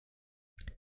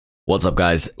What's up,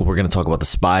 guys? We're going to talk about the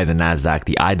SPY, the NASDAQ,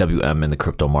 the IWM, and the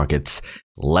crypto markets.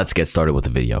 Let's get started with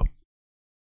the video.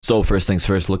 So first things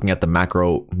first, looking at the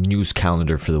macro news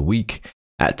calendar for the week.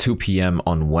 At 2 p.m.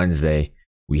 on Wednesday,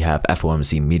 we have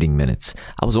FOMC meeting minutes.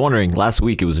 I was wondering, last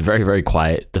week it was very, very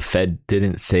quiet. The Fed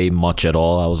didn't say much at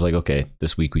all. I was like, okay,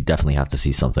 this week we definitely have to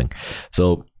see something.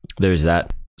 So there's that.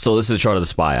 So this is a chart of the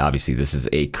SPY. Obviously, this is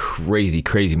a crazy,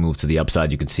 crazy move to the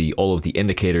upside. You can see all of the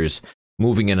indicators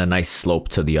moving in a nice slope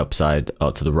to the upside,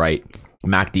 to the right.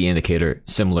 MACD indicator,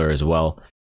 similar as well.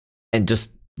 And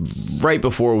just right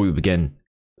before we begin,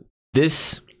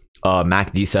 this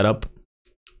MACD setup,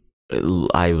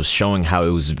 I was showing how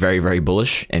it was very, very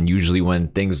bullish. And usually when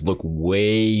things look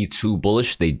way too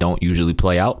bullish, they don't usually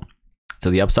play out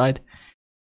to the upside.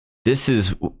 This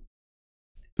is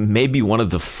maybe one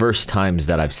of the first times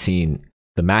that I've seen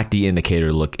the MACD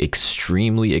indicator look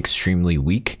extremely, extremely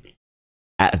weak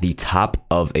at the top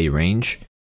of a range,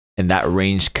 and that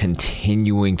range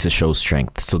continuing to show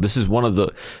strength. So this is one of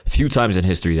the few times in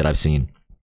history that I've seen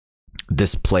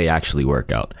this play actually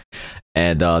work out.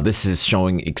 And this is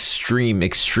showing extreme,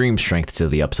 extreme strength to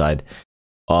the upside.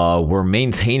 We're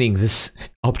maintaining this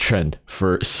uptrend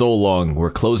for so long. We're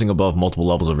closing above multiple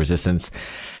levels of resistance.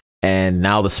 And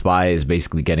now the SPY is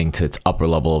basically getting to its upper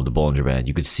level of the Bollinger Band.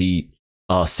 You could see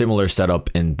a similar setup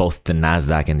in both the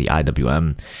NASDAQ and the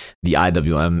IWM. The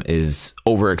IWM is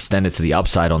overextended to the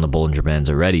upside on the Bollinger Bands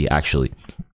already, actually.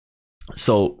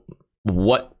 So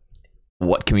what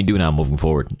can we do now moving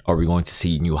forward? Are we going to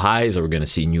see new highs? Are we going to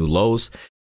see new lows?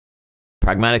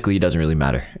 Pragmatically, it doesn't really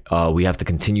matter. We have to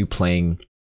continue playing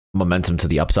momentum to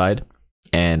the upside.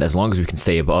 And as long as we can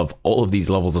stay above all of these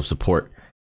levels of support,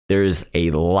 there is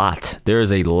a lot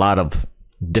of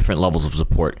different levels of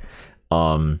support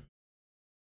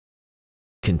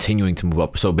continuing to move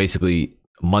up. So basically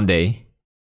Monday,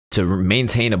 to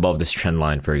maintain above this trend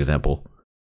line, for example,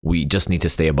 we just need to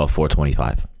stay above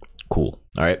 425. Cool.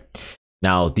 All right.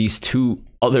 Now these two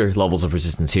other levels of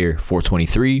resistance here,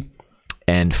 423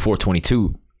 and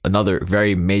 422, another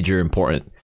very major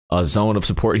important zone of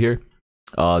support here.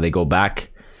 They go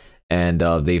back and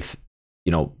they've,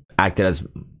 acted as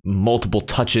multiple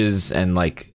touches and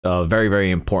like a very,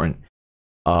 very important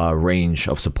range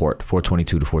of support,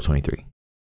 422 to 423.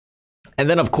 And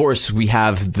then, of course, we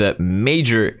have the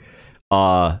major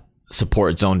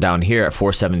support zone down here at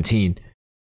 417,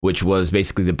 which was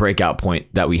basically the breakout point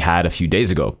that we had a few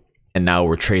days ago. And now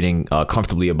we're trading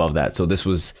comfortably above that. So this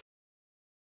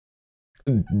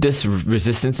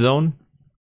resistance zone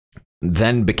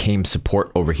then became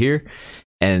support over here.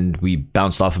 And we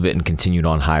bounced off of it and continued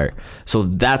on higher. So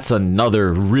that's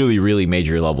another really, really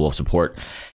major level of support.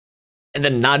 And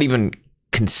then not even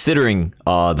considering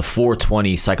the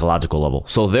 420 psychological level.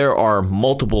 So there are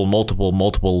multiple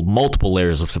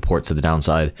layers of support to the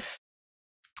downside.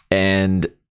 And,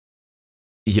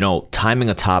 timing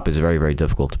a top is very, very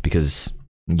difficult because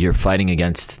you're fighting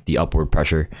against the upward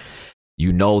pressure.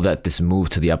 You know that this move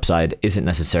to the upside isn't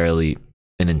necessarily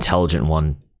an intelligent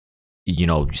one.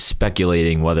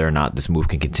 Speculating whether or not this move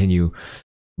can continue.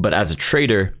 But as a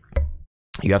trader,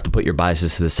 you have to put your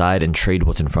biases to the side and trade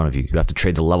what's in front of you. You have to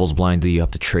trade the levels blindly. You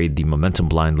have to trade the momentum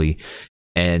blindly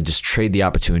and just trade the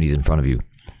opportunities in front of you.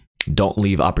 Don't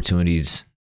leave opportunities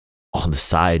on the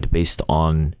side based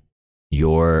on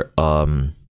your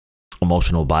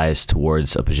emotional bias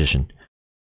towards a position.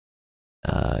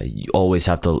 You always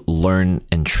have to learn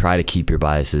and try to keep your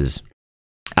biases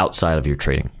outside of your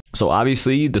trading. So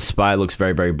obviously the SPY looks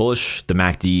very, very bullish. The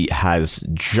MACD has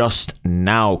just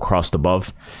now crossed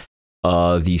above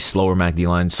the slower MACD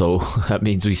line. So that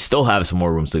means we still have some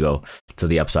more rooms to go to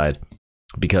the upside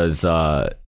because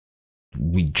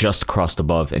we just crossed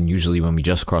above. And usually when we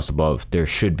just crossed above, there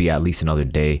should be at least another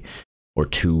day or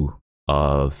two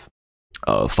of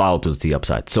follow through to the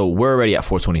upside. So we're already at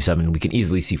 427. We can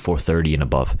easily see 430 and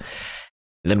above.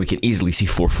 And then we can easily see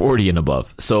 440 and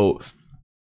above. So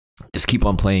just keep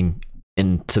on playing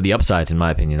into the upside, in my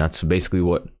opinion. That's basically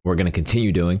what we're going to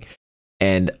continue doing.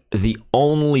 And the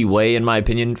only way, in my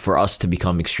opinion, for us to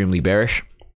become extremely bearish,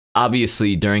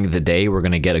 obviously during the day, we're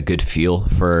going to get a good feel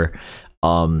for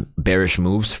bearish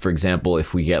moves. For example,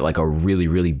 if we get like a really,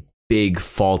 really big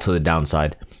fall to the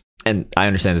downside, and I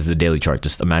understand this is a daily chart.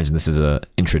 Just imagine this is a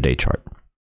intraday chart.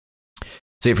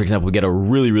 Say, for example, we get a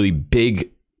really, really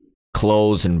big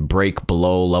close and break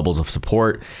below levels of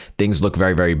support, things look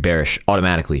very, very bearish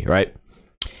automatically, right?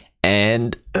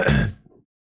 And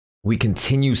we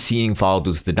continue seeing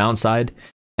follow-throughs to the downside,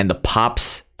 and the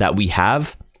pops that we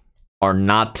have are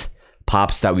not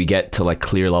pops that we get to like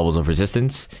clear levels of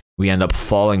resistance. We end up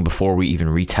falling before we even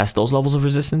retest those levels of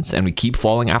resistance, and we keep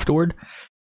falling afterward.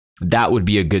 that would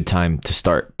be a good time to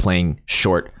start playing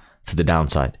short to the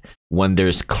downside. When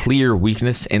there's clear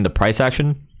weakness in the price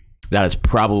action, that is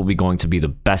probably going to be the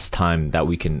best time that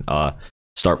we can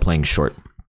start playing short.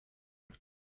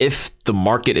 If the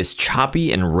market is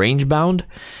choppy and range bound,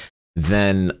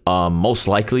 then most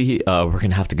likely we're going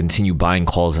to have to continue buying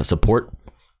calls at support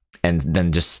and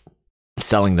then just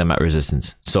selling them at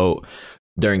resistance. So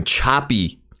during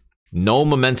choppy, no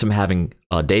momentum having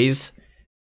days,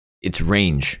 it's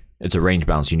range. It's a range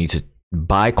bounce. You need to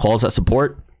buy calls at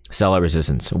support, sell at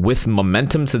resistance. With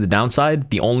momentum to the downside,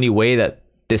 the only way that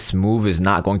this move is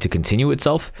not going to continue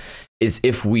itself is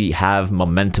if we have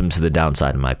momentum to the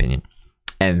downside, in my opinion.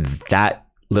 And that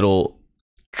little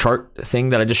chart thing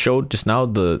that I just showed just now,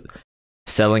 the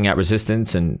selling at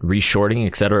resistance and reshorting,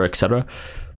 etc.,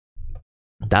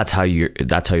 that's how you're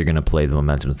going to play the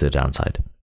momentum to the downside.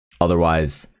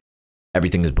 Otherwise,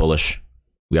 everything is bullish.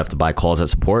 We have to buy calls at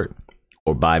support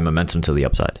or buy momentum to the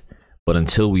upside. But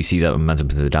until we see that momentum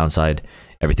to the downside,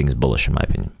 everything is bullish, in my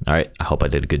opinion. All right, I hope I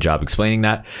did a good job explaining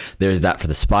that. There's that for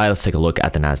the SPY. Let's take a look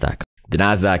at the NASDAQ. The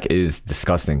NASDAQ is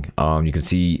disgusting. You can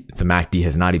see the MACD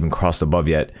has not even crossed above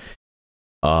yet.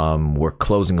 We're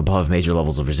closing above major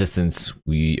levels of resistance.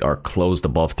 We are closed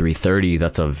above 330.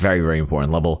 That's a very, very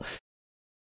important level.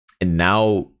 And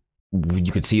now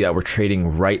you can see that we're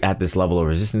trading right at this level of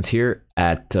resistance here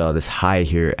at this high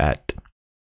here at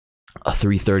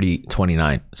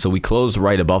 330.29. So we closed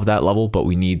right above that level, but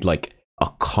we need like a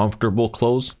comfortable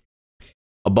close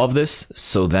above this.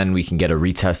 So then we can get a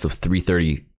retest of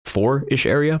 334-ish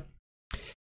area.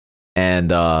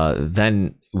 And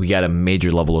then we got a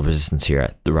major level of resistance here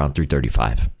at around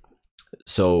 335.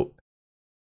 So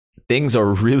things are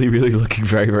really, really looking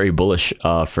very, very bullish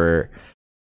for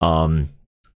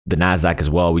the NASDAQ as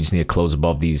well. We just need to close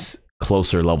above these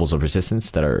closer levels of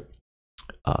resistance that are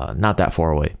not that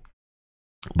far away.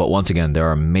 But once again, there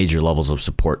are major levels of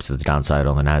support to the downside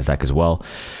on the NASDAQ as well.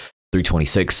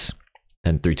 326,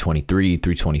 then 323,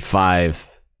 325.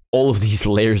 All of these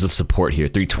layers of support here.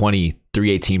 320,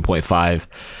 318.5.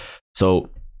 So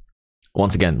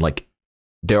once again, like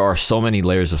there are so many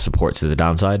layers of support to the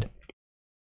downside.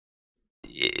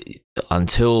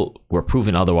 Until we're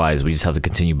proven otherwise, we just have to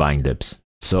continue buying dips.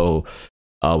 So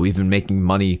we've been making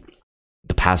money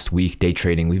the past week day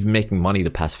trading. We've been making money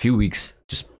the past few weeks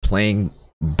just playing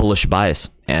bullish bias,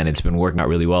 and it's been working out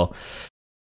really well.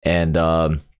 And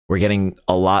we're getting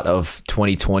a lot of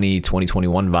 2020,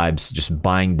 2021 vibes, just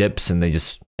buying dips, and they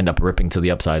just end up ripping to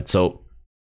the upside. So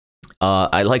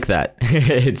I like that.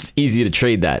 It's easy to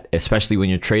trade that, especially when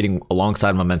you're trading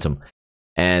alongside momentum.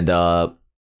 And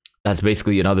that's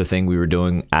basically another thing we were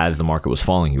doing as the market was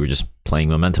falling. You were just playing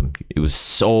momentum. It was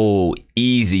so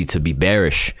easy to be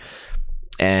bearish.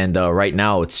 And right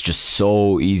now, it's just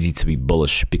so easy to be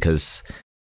bullish because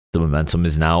the momentum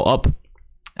is now up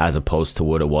as opposed to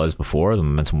what it was before. The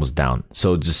momentum was down.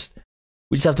 So we just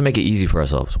have to make it easy for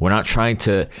ourselves. We're not trying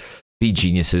to be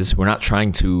geniuses. We're not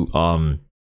trying to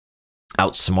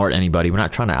outsmart anybody. We're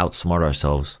not trying to outsmart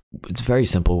ourselves. It's very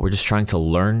simple. We're just trying to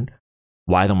learn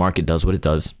why the market does what it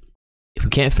does. If we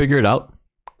can't figure it out,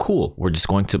 cool. We're just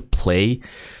going to play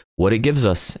what it gives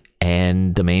us.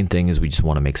 And the main thing is we just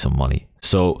want to make some money.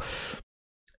 So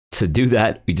to do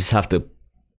that, we just have to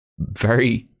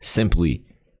very simply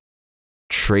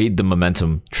trade the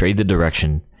momentum, trade the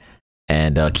direction,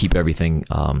 and keep everything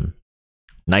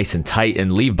nice and tight,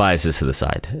 and leave biases to the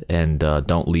side. And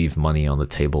don't leave money on the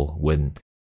table when,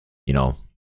 you know,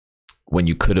 when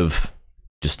you could have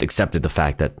just accepted the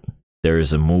fact that there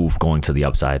is a move going to the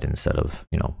upside instead of,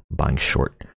 you know, buying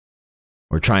short.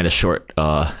 We're trying to short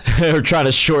we're trying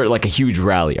to short like a huge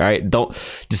rally. All right, don't,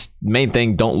 just main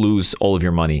thing, don't lose all of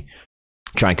your money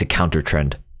trying to counter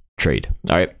trend trade.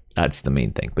 All right, that's the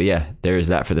main thing. But yeah, there's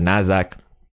that for the NASDAQ.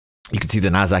 You can see the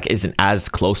NASDAQ isn't as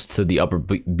close to the upper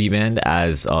B band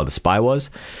as the SPY was.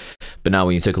 But now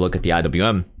when you take a look at the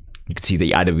IWM, you can see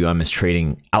the IWM is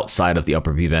trading outside of the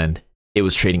upper B band. It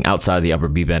was trading outside of the upper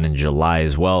B band in July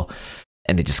as well.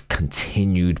 And it just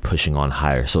continued pushing on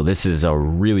higher. So this is a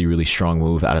really, really strong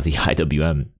move out of the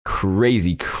IWM.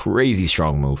 Crazy, crazy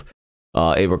strong move.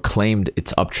 It reclaimed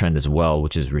its uptrend as well,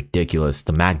 which is ridiculous.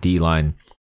 The MACD line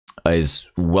is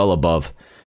well above.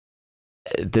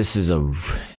 This is a,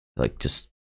 like, just,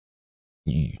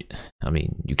 I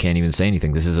mean, you can't even say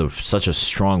anything. This is such a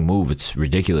strong move. It's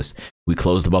ridiculous. We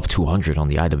closed above 200 on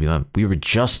the IWM. We were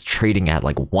just trading at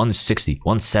like 160,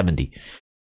 170.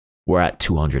 We're at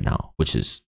 200 now, which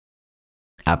is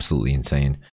absolutely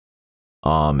insane.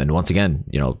 And once again,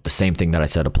 you know, the same thing that I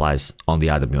said applies on the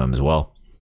IWM as well.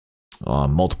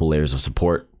 Multiple layers of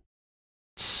support.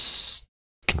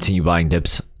 Continue buying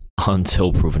dips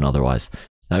until proven otherwise.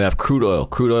 Now we have crude oil.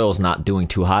 Crude oil is not doing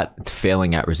too hot. It's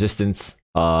failing at resistance.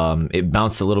 It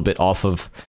bounced a little bit off of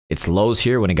its lows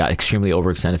here when it got extremely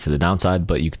overextended to the downside,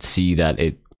 but you could see that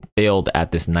it failed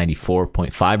at this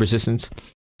 94.5 resistance.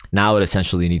 Now it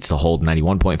essentially needs to hold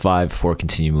 91.5 for a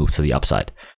continued move to the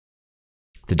upside.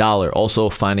 The dollar also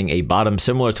finding a bottom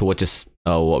similar to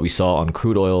what we saw on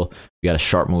crude oil. We got a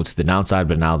sharp move to the downside,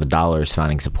 but now the dollar is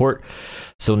finding support.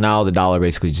 So now the dollar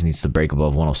basically just needs to break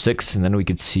above 106, and then we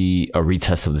could see a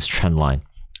retest of this trend line.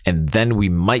 And then we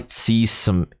might see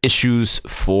some issues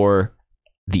for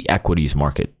the equities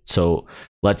market. So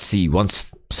let's see,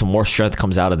 once some more strength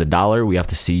comes out of the dollar, we have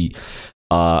to see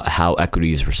how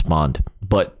equities respond.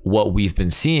 But what we've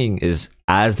been seeing is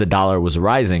as the dollar was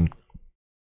rising,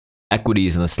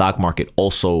 equities in the stock market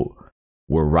also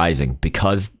were rising,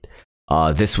 because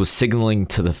this was signaling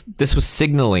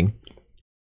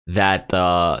that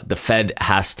the Fed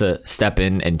has to step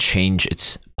in and change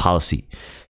its policy,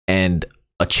 and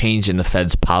a change in the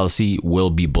Fed's policy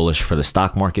will be bullish for the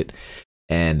stock market.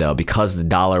 And because the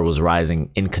dollar was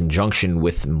rising in conjunction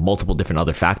with multiple different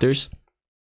other factors,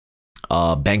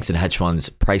 banks and hedge funds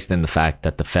priced in the fact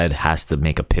that the Fed has to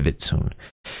make a pivot soon.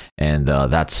 And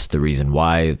that's the reason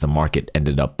why the market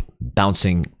ended up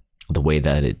bouncing the way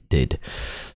that it did.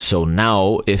 So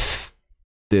now if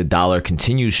the dollar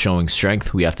continues showing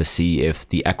strength, we have to see if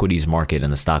the equities market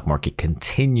and the stock market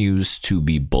continues to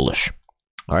be bullish.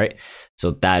 All right,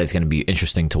 so that is going to be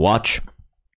interesting to watch.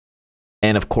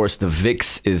 And of course, the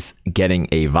VIX is getting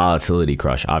a volatility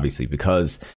crush, obviously,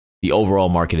 because the overall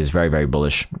market is very, very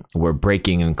bullish. We're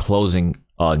breaking and closing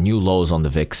new lows on the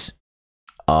VIX.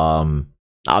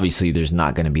 Obviously, there's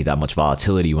not going to be that much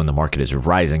volatility when the market is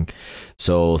rising.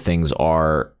 So things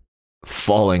are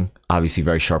falling, obviously,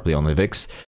 very sharply on the VIX.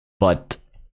 But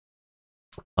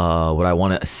what I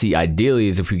want to see ideally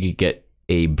is if we could get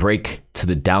a break to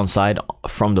the downside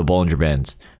from the Bollinger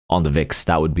Bands on the VIX.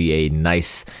 That would be a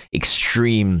nice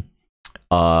extreme.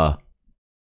 It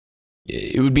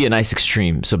would be a nice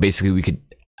extreme. So basically, we could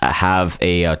have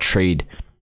a trade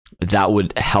that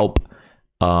would help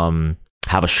have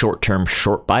a short-term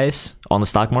short bias on the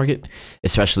stock market,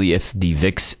 especially if the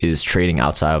VIX is trading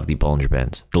outside of the Bollinger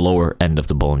Bands, the lower end of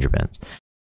the Bollinger Bands.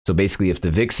 So basically, if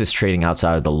the VIX is trading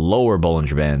outside of the lower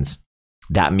Bollinger Bands,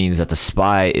 that means that the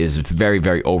SPY is very,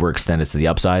 very overextended to the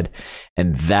upside.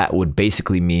 And that would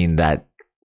basically mean that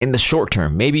in the short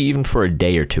term, maybe even for a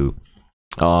day or two,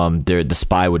 the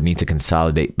SPY would need to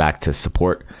consolidate back to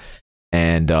support.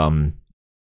 And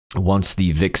once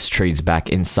the VIX trades back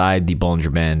inside the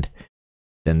Bollinger Band,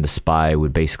 then the SPY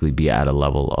would basically be at a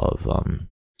level of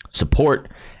support.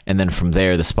 And then from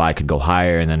there, the SPY could go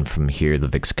higher. And then from here, the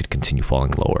VIX could continue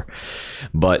falling lower.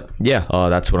 But yeah,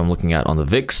 that's what I'm looking at on the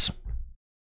VIX.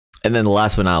 And then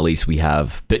last but not least, we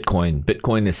have Bitcoin.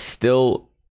 Bitcoin is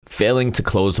still failing to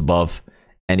close above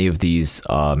any of these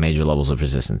major levels of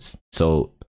resistance.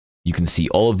 So you can see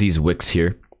all of these wicks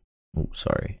here. Oh,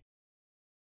 sorry.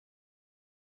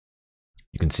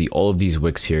 You can see all of these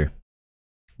wicks here.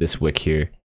 This wick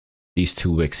here. These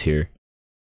two wicks here.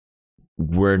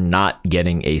 We're not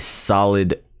getting a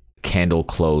solid candle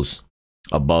close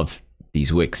above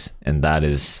these wicks. And that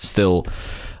is still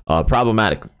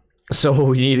problematic. So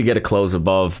we need to get a close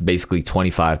above basically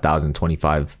 25,000,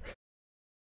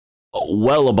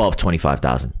 well above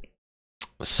 25,000.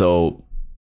 So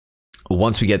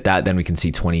once we get that, then we can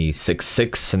see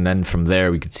 26.6, and then from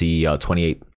there we could see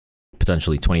 28,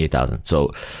 potentially 28,000.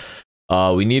 So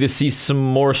we need to see some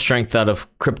more strength out of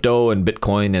crypto and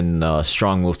Bitcoin and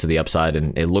strong move to the upside.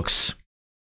 And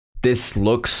this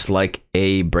looks like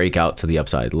a breakout to the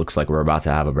upside. It looks like we're about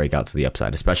to have a breakout to the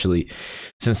upside, especially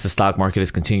since the stock market is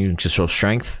continuing to show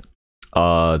strength.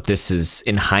 This is,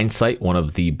 in hindsight, one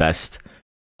of the best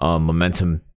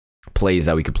momentum plays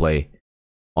that we could play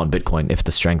on Bitcoin if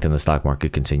the strength in the stock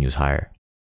market continues higher.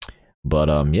 But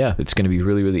yeah, it's going to be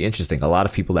really, really interesting. A lot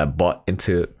of people that bought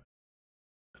into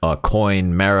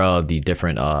Coin, Mara, the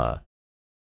different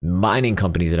mining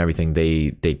companies and everything,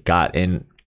 they got in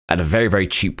at a very, very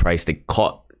cheap price. They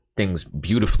caught things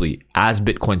beautifully as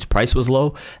Bitcoin's price was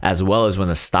low, as well as when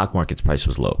the stock market's price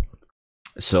was low.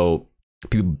 So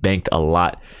people banked a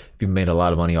lot. People made a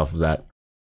lot of money off of that.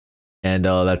 And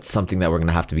that's something that we're going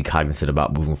to have to be cognizant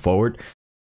about moving forward,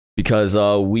 because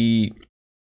we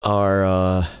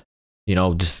are,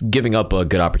 just giving up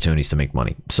good opportunities to make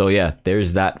money. So yeah,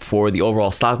 there's that for the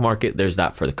overall stock market. There's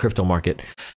that for the crypto market.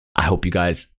 I hope you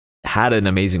guys had an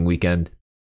amazing weekend.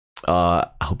 I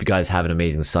hope you guys have an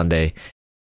amazing Sunday,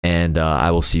 and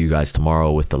I will see you guys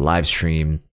tomorrow with the live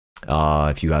stream.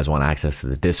 If you guys want access to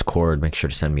the Discord, make sure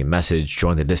to send me a message,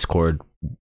 join the Discord.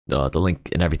 The link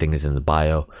and everything is in the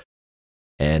bio.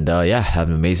 And yeah, have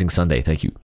an amazing Sunday. Thank you.